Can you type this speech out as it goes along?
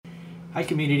Hi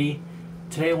community.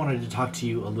 Today I wanted to talk to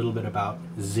you a little bit about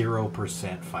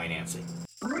 0% financing.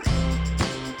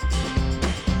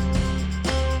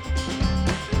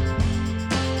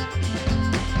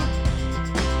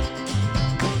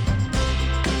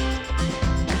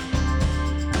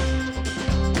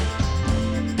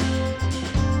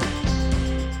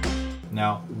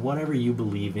 Now, whatever you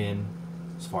believe in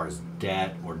as far as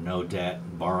debt or no debt,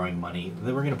 borrowing money,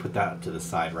 then we're going to put that to the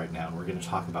side right now and we're going to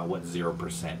talk about what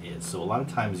 0% is. So a lot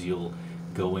of times you'll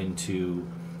go into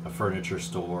a furniture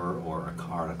store or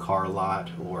a car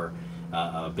lot or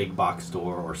a big box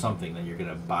store or something that you're going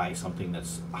to buy something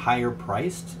that's higher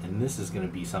priced, and this is going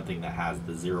to be something that has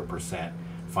the 0%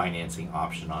 financing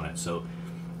option on it. So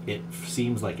it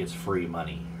seems like it's free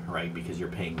money, right? Because you're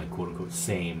paying the quote unquote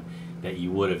same that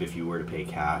you would have if you were to pay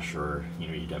cash or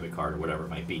your debit card or whatever it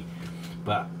might be.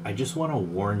 But I just want to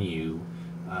warn you,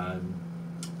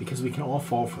 because we can all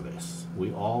fall for this.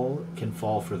 We all can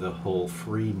fall for the whole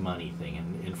free money thing,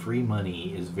 and free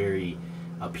money is very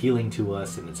appealing to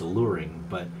us and it's alluring.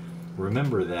 But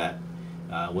remember that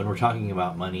when we're talking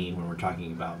about money, when we're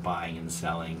talking about buying and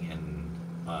selling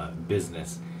and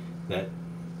business, that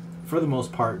for the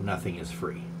most part nothing is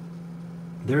free.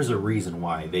 There's a reason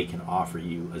why they can offer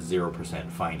you a 0%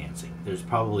 financing. There's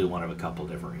probably one of a couple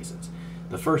different reasons.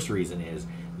 The first reason is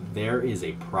there is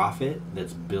a profit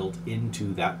that's built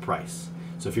into that price.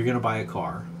 So if you're going to buy a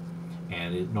car,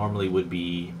 and it normally would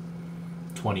be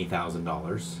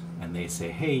 $20,000, and they say,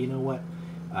 hey, you know what,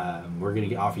 we're going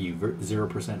to offer you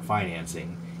 0%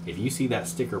 financing. If you see that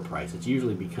sticker price, it's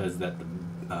usually because that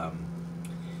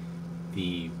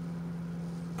the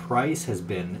price has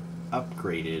been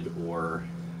upgraded, or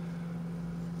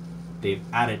they've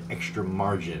added extra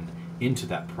margin into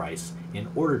that price in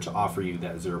order to offer you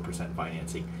that 0%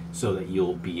 financing so that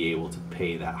you'll be able to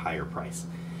pay that higher price.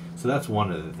 So that's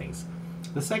one of the things.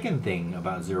 The second thing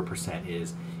about 0%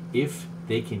 is if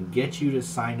they can get you to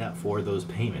sign up for those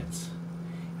payments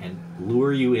and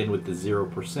lure you in with the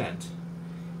 0%,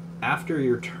 after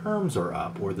your terms are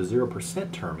up or the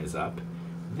 0% term is up,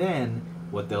 then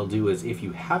what they'll do is, if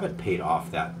you haven't paid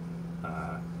off that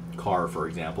car, for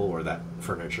example, or that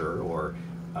furniture or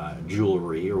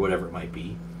jewelry or whatever it might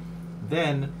be,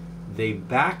 then they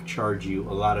back charge you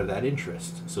a lot of that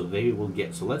interest. So they will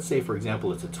get, so let's say for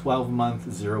example it's a 12-month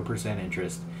 0%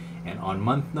 interest, and on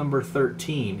month number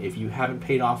 13, if you haven't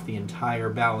paid off the entire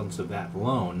balance of that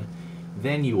loan,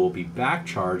 then you will be back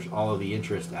charged all of the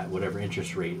interest at whatever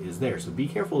interest rate is there. So be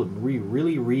careful and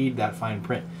really read that fine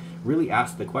print. Really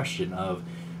ask the question of,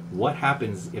 what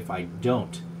happens if I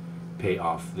don't pay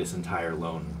off this entire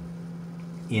loan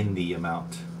in the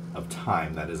amount of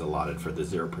time that is allotted for the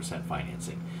 0%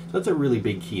 financing? So that's a really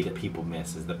big key that people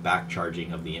miss, is the back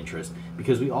charging of the interest,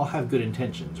 because we all have good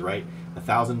intentions, right?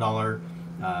 $1,000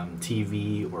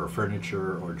 TV or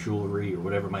furniture or jewelry or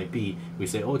whatever it might be, we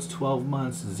say, oh, it's 12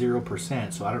 months,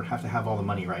 0%, so I don't have to have all the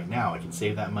money right now. I can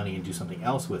save that money and do something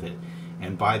else with it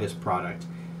and buy this product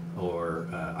or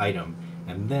item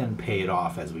and then pay it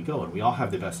off as we go. And we all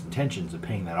have the best intentions of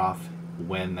paying that off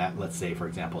when that, let's say for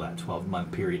example, that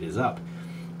 12-month period is up.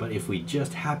 But if we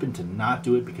just happen to not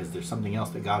do it because there's something else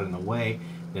that got in the way,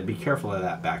 then be careful of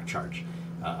that back charge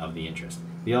of the interest.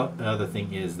 The other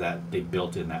thing is that they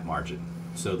built in that margin.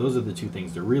 So those are the two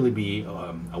things to really be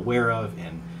aware of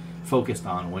and focused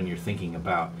on when you're thinking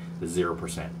about the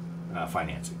 0%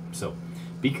 financing. So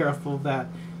be careful of that.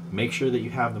 Make sure that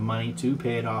you have the money to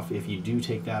pay it off if you do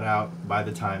take that out by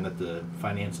the time that the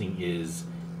financing is,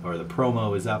 or the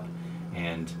promo is up.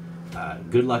 And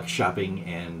good luck shopping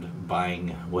and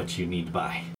buying what you need to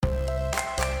buy.